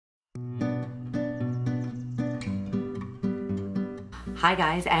Hi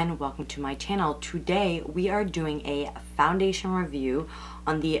guys, and welcome to my channel. Today we are doing a foundation review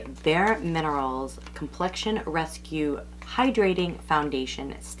on the Bareminerals Complexion Rescue Hydrating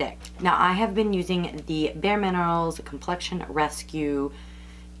Foundation Stick. Now I have been using the Bareminerals Complexion Rescue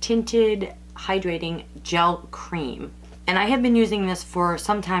Tinted Hydrating Gel Cream, and I have been using this for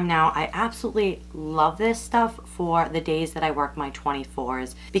some time now. I absolutely love this stuff for the days that I work my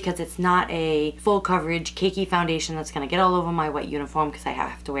 24s because it's not a full coverage cakey foundation that's going to get all over my white uniform because I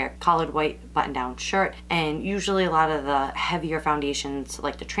have to wear a collared white button-down shirt, and usually a lot of the heavier foundations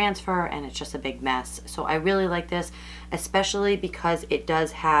like to transfer and it's just a big mess. So I really like this, especially because it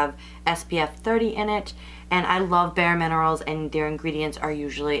does have SPF 30 in it, and I love Bareminerals and their ingredients are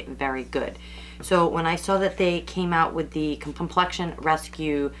usually very good. So when I saw that they came out with the Complexion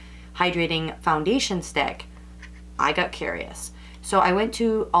Rescue Hydrating Foundation Stick, I got curious. So I went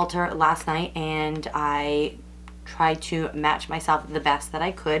to Ulta last night and I tried to match myself the best that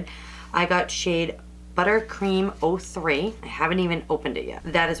I could. I got shade Buttercream 03. I haven't even opened it yet.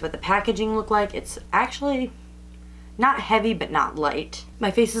 That is what the packaging looked like. It's actually not heavy but not light.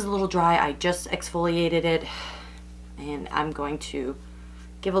 My face is a little dry. I just exfoliated it and I'm going to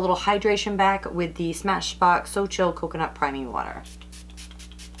give a little hydration back with the Smashbox So Chill Coconut Priming Water.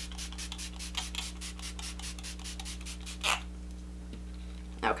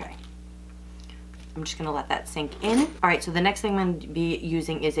 Okay, I'm just gonna let that sink in. All right, so the next thing I'm going to be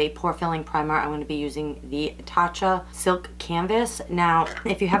using is a pore filling primer. I'm going to be using the Tatcha Silk Canvas. Now,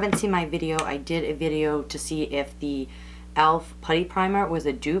 if you haven't seen my video, I did a video to see if the e.l.f. Putty Primer was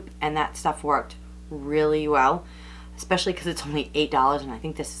a dupe, and that stuff worked really well, especially because it's only $8 and I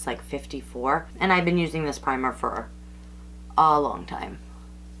think this is like $54. And I've been using this primer for a long time,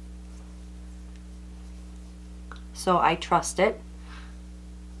 so I trust it.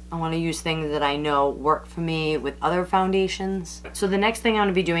 I want to use things that I know work for me with other foundations. So the next thing I'm going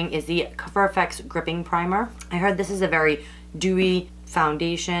to be doing is the Cover FX Gripping Primer. I heard this is a very dewy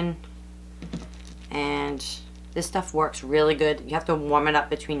foundation and this stuff works really good. You have to warm it up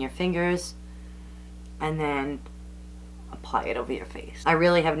between your fingers and then apply it over your face. I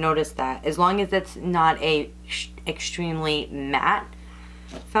really have noticed that as long as it's not a extremely matte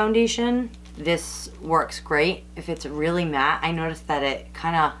foundation, this works great. If it's really matte, I noticed that it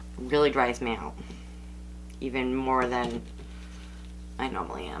kind of really dries me out even more than I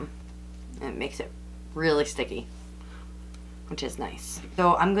normally am. And it makes it really sticky, which is nice.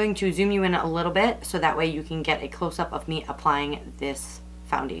 So I'm going to zoom you in a little bit so that way you can get a close-up of me applying this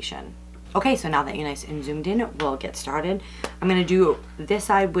foundation. Okay, so now that you're nice and zoomed in, we'll get started. I'm going to do this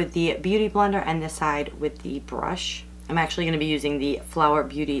side with the Beauty Blender and this side with the brush. I'm actually going to be using the Flower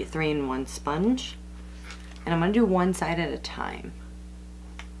Beauty 3-in-1 sponge, and I'm going to do one side at a time.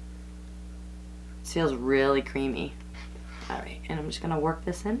 This feels really creamy. Alright, and I'm just going to work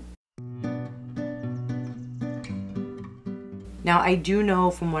this in. Now I do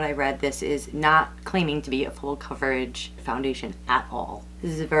know from what I read, this is not claiming to be a full coverage foundation at all.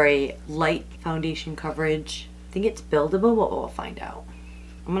 This is a very light foundation coverage. I think it's buildable, but we'll find out.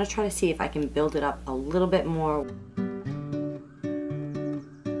 I'm going to try to see if I can build it up a little bit more.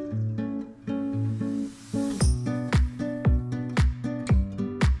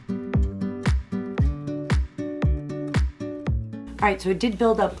 Alright, so it did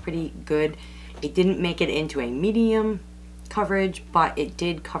build up pretty good. It didn't make it into a medium coverage, but it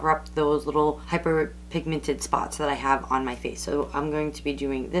did cover up those little hyperpigmented spots that I have on my face. So I'm going to be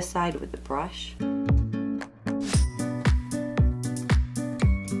doing this side with the brush.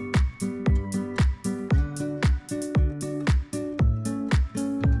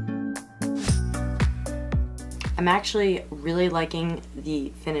 I'm actually really liking the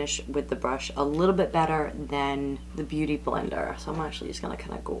finish with the brush a little bit better than the Beauty Blender. So I'm actually just gonna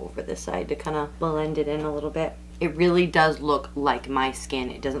kind of go over this side to kind of blend it in a little bit. It really does look like my skin.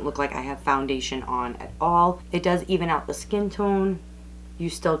 It doesn't look like I have foundation on at all. It does even out the skin tone. You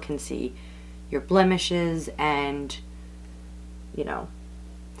still can see your blemishes and, you know,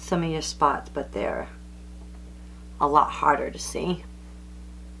 some of your spots, but they're a lot harder to see.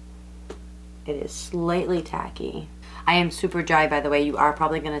 It is slightly tacky. I am super dry, by the way. You are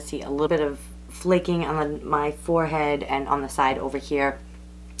probably going to see a little bit of flaking on my forehead and on the side over here.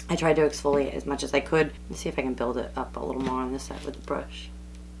 I tried to exfoliate as much as I could. Let's see if I can build it up a little more on this side with the brush.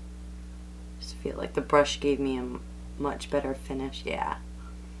 Just feel like the brush gave me a much better finish. Yeah.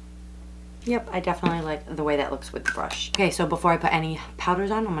 Yep, I definitely like the way that looks with the brush. Okay, so before I put any powders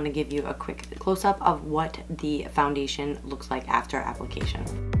on, I'm going to give you a quick close-up of what the foundation looks like after application.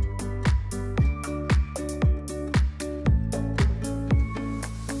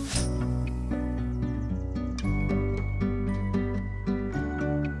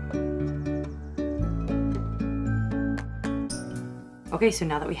 Okay, so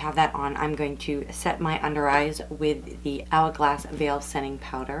now that we have that on, I'm going to set my under eyes with the Hourglass Veil Setting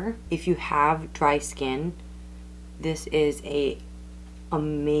Powder. If you have dry skin, this is a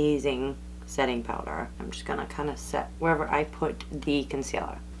amazing setting powder. I'm just gonna kind of set wherever I put the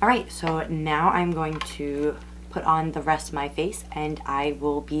concealer. All right, so now I'm going to put on the rest of my face and I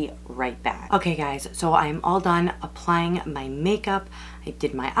will be right back. Okay guys, so I'm all done applying my makeup. I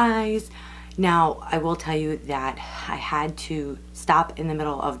did my eyes. Now, I will tell you that I had to stop in the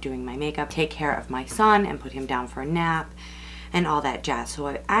middle of doing my makeup, take care of my son and put him down for a nap and all that jazz. So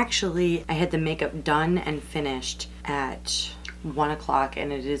I had the makeup done and finished at 1 o'clock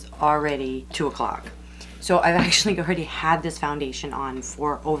and it is already 2 o'clock. So I've actually already had this foundation on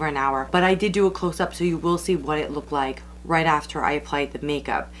for over an hour, but I did do a close-up so you will see what it looked like right after I applied the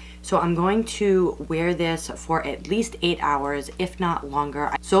makeup. So I'm going to wear this for at least 8 hours, if not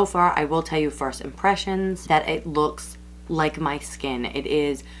longer. So far, I will tell you first impressions that it looks like my skin. It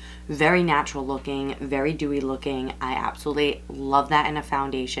is very natural looking, very dewy looking. I absolutely love that in a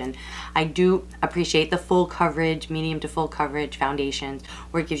foundation. I do appreciate the full coverage, medium to full coverage foundations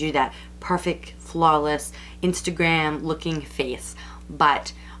where it gives you that perfect, flawless, Instagram looking face.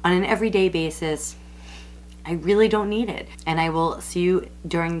 But on an everyday basis, I really don't need it. And I will see you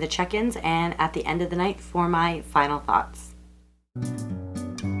during the check-ins and at the end of the night for my final thoughts.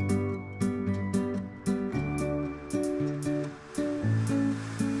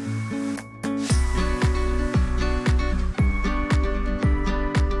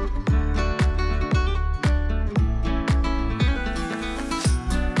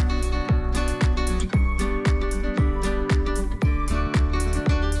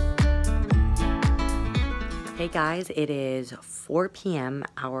 Hey guys, it is 4 p.m.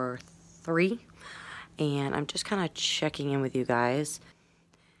 hour 3 and I'm just kind of checking in with you guys.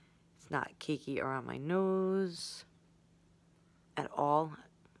 It's not cakey around my nose at all.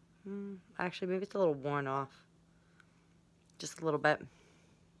 Actually, maybe it's a little worn off. Just a little bit.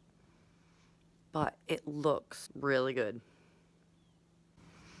 But it looks really good.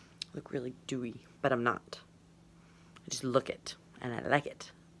 I look really dewy, but I'm not. I just look it and I like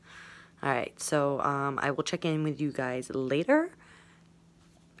it. Alright, so I will check in with you guys later,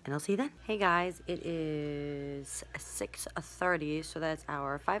 and I'll see you then. Hey guys, it is 6:30, so that's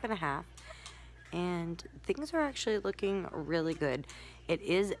our 5.5, and things are actually looking really good. It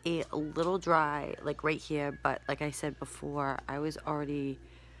is a little dry, like right here, but like I said before, I was already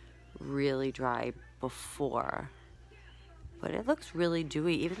really dry before. But it looks really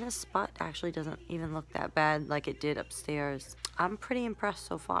dewy. Even this spot actually doesn't even look that bad like it did upstairs. I'm pretty impressed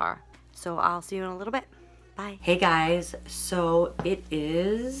so far. So I'll see you in a little bit. Bye. Hey guys, so it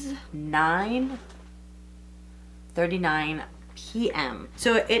is 9:39 p.m.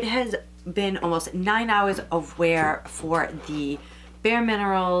 So it has been almost 9 hours of wear for the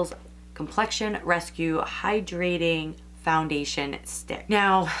Bareminerals Complexion Rescue Hydrating Foundation Stick.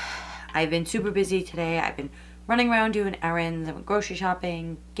 Now, I've been super busy today. I've been running around doing errands, I went grocery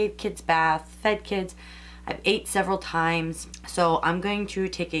shopping, gave kids baths, fed kids. I've ate several times, so I'm going to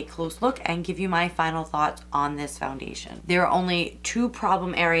take a close look and give you my final thoughts on this foundation. There are only 2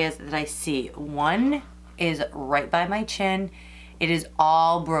 problem areas that I see. One is right by my chin. It is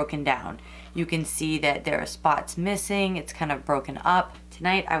all broken down. You can see that there are spots missing. It's kind of broken up.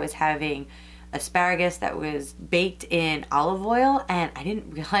 Tonight I was having asparagus that was baked in olive oil and I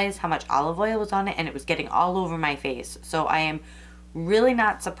didn't realize how much olive oil was on it and it was getting all over my face. So I am really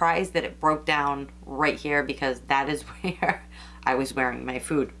not surprised that it broke down right here because that is where I was wearing my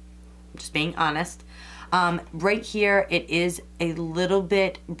food. I'm just being honest. Right here, it is a little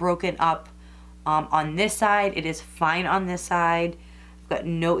bit broken up on this side. It is fine on this side. I've got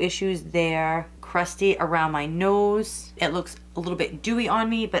no issues there. Crusty around my nose. It looks a little bit dewy on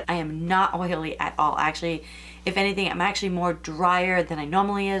me, but I am not oily at all. Actually, if anything, I'm actually more drier than I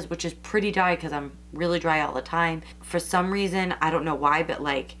normally is, which is pretty dry because I'm really dry all the time. For some reason, I don't know why, but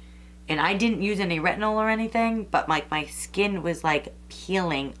like, and I didn't use any retinol or anything, but like my skin was like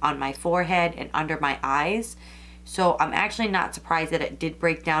peeling on my forehead and under my eyes. So I'm actually not surprised that it did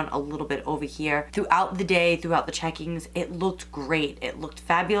break down a little bit over here. Throughout the day, throughout the checkings, it looked great. It looked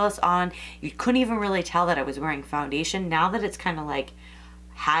fabulous on. You couldn't even really tell that I was wearing foundation. Now that it's kind of like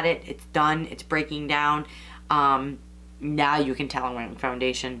had it, it's done, it's breaking down. Now you can tell I'm wearing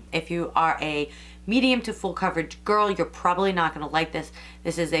foundation. If you are a medium to full coverage girl, you're probably not gonna like this.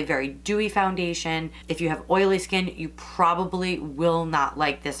 This is a very dewy foundation. If you have oily skin, you probably will not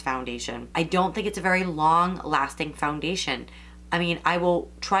like this foundation. I don't think it's a very long lasting foundation. I mean, I will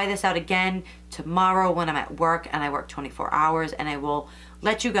try this out again tomorrow when I'm at work and I work 24 hours and I will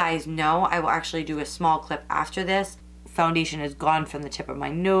let you guys know. I will actually do a small clip after this foundation is gone from the tip of my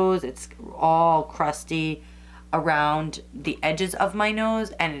nose. It's all crusty around the edges of my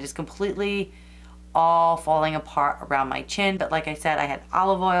nose, and it is completely all falling apart around my chin. But like I said, I had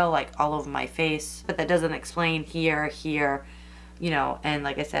olive oil like all over my face, but that doesn't explain here, you know. And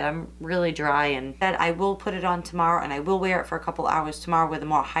like I said, I'm really dry, and that I will put it on tomorrow, and I will wear it for a couple hours tomorrow with a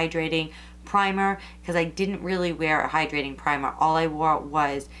more hydrating primer, because I didn't really wear a hydrating primer. All I wore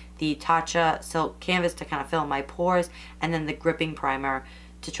was the Tatcha silk canvas to kind of fill my pores, and then the gripping primer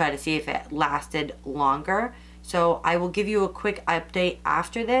to try to see if it lasted longer. So I will give you a quick update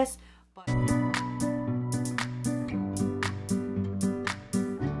after this.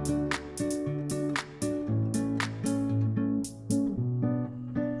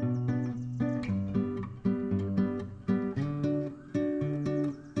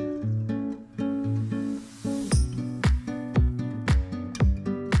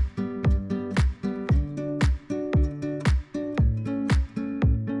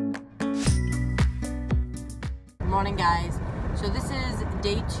 Morning, guys. So this is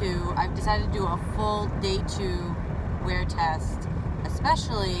day 2. I've decided to do a full day 2 wear test,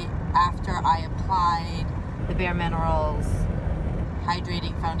 especially after I applied the Bareminerals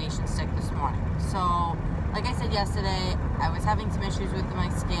hydrating foundation stick this morning. So like I said yesterday, I was having some issues with my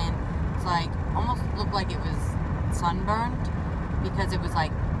skin. It's like almost looked like it was sunburned because it was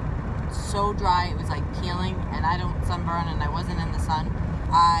like so dry, it was like peeling, and I don't sunburn and I wasn't in the sun.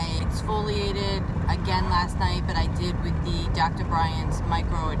 I exfoliated again last night, but I did with the Dr. Bryant's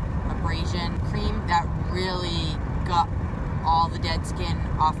micro abrasion cream. That really got all the dead skin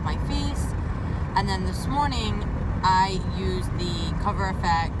off my face. And then this morning I used the Cover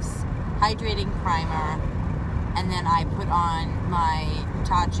FX hydrating primer, and then I put on my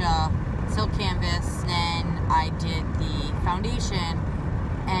Tatcha silk canvas. Then I did the foundation,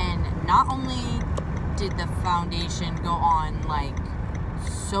 and not only did the foundation go on like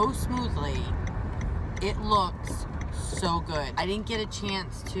so smoothly, it looks so good. I didn't get a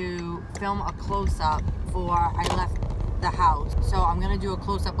chance to film a close-up before I left the house, so I'm gonna do a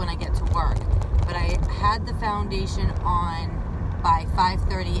close-up when I get to work. But I had the foundation on by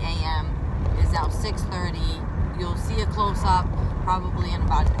 5:30 a.m. It is now 6:30. You'll see a close-up probably in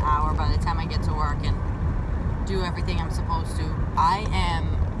about an hour by the time I get to work and do everything I'm supposed to. I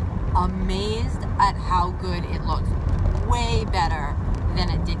am amazed at how good it looks. Way better than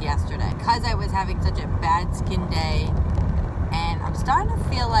it did yesterday, because I was having such a bad skin day, and I'm starting to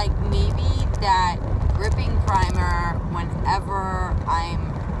feel like maybe that gripping primer, whenever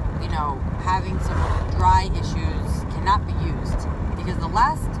I'm, you know, having some dry issues, cannot be used. Because the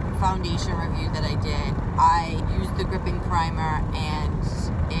last foundation review that I did, I used the gripping primer, and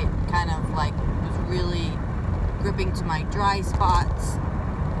it kind of like was really gripping to my dry spots.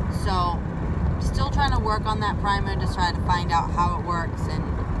 So still trying to work on that primer, just trying to find out how it works. And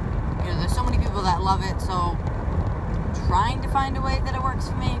you know, there's so many people that love it, so I'm trying to find a way that it works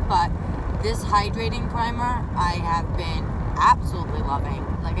for me. But this hydrating primer I have been absolutely loving.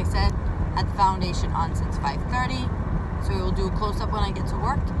 Like I said, had the foundation on since 5:30, so we will do a close-up when I get to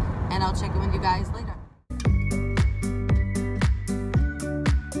work, and I'll check in with you guys later.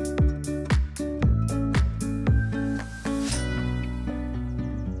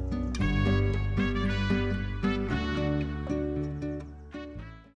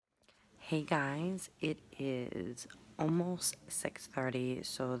 Hey guys, it is almost 6:30,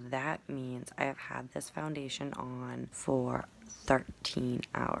 so that means I have had this foundation on for 13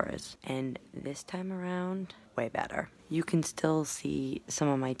 hours, and this time around, way better. You can still see some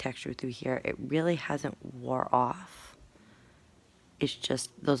of my texture through here. It really hasn't wore off. It's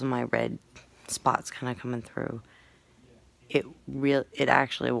just those are my red spots kind of coming through. It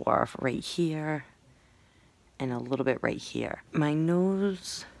actually wore off right here and a little bit right here. My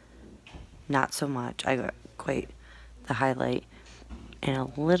nose, not so much. I got quite the highlight, and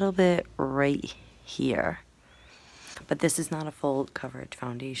a little bit right here. But this is not a full coverage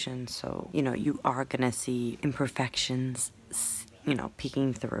foundation, so you know, you are gonna see imperfections, you know,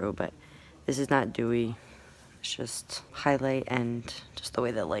 peeking through. But this is not dewy. It's just highlight and just the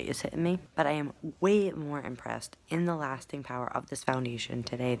way the light is hitting me. But I am way more impressed in the lasting power of this foundation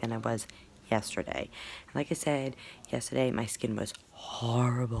today than I was yesterday. And like I said, yesterday my skin was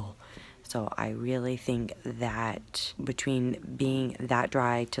horrible. So I really think that between being that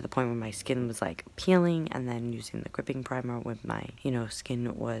dry to the point where my skin was like peeling, and then using the gripping primer with my, you know,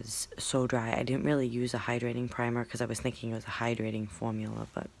 skin was so dry. I didn't really use a hydrating primer because I was thinking it was a hydrating formula,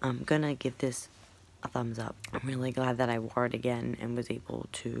 but I'm gonna give this a thumbs up. I'm really glad that I wore it again and was able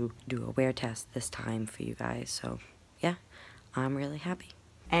to do a wear test this time for you guys. So yeah, I'm really happy.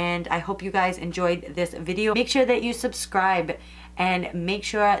 and I hope you guys enjoyed this video. Make sure that you subscribe and make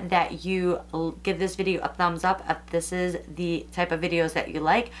sure that you give this video a thumbs up if this is the type of videos that you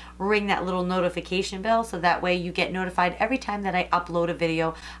like. Ring that little notification bell so that way you get notified every time that I upload a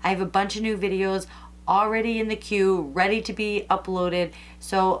video. I have a bunch of new videos already in the queue, ready to be uploaded,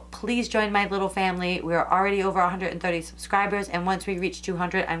 so please join my little family. We're already over 130 subscribers, and once we reach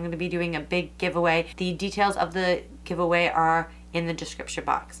 200, I'm going to be doing a big giveaway. The details of the giveaway are in the description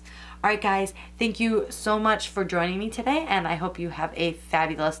box. Alright guys, thank you so much for joining me today, and I hope you have a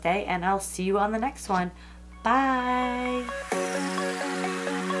fabulous day, and I'll see you on the next one. Bye!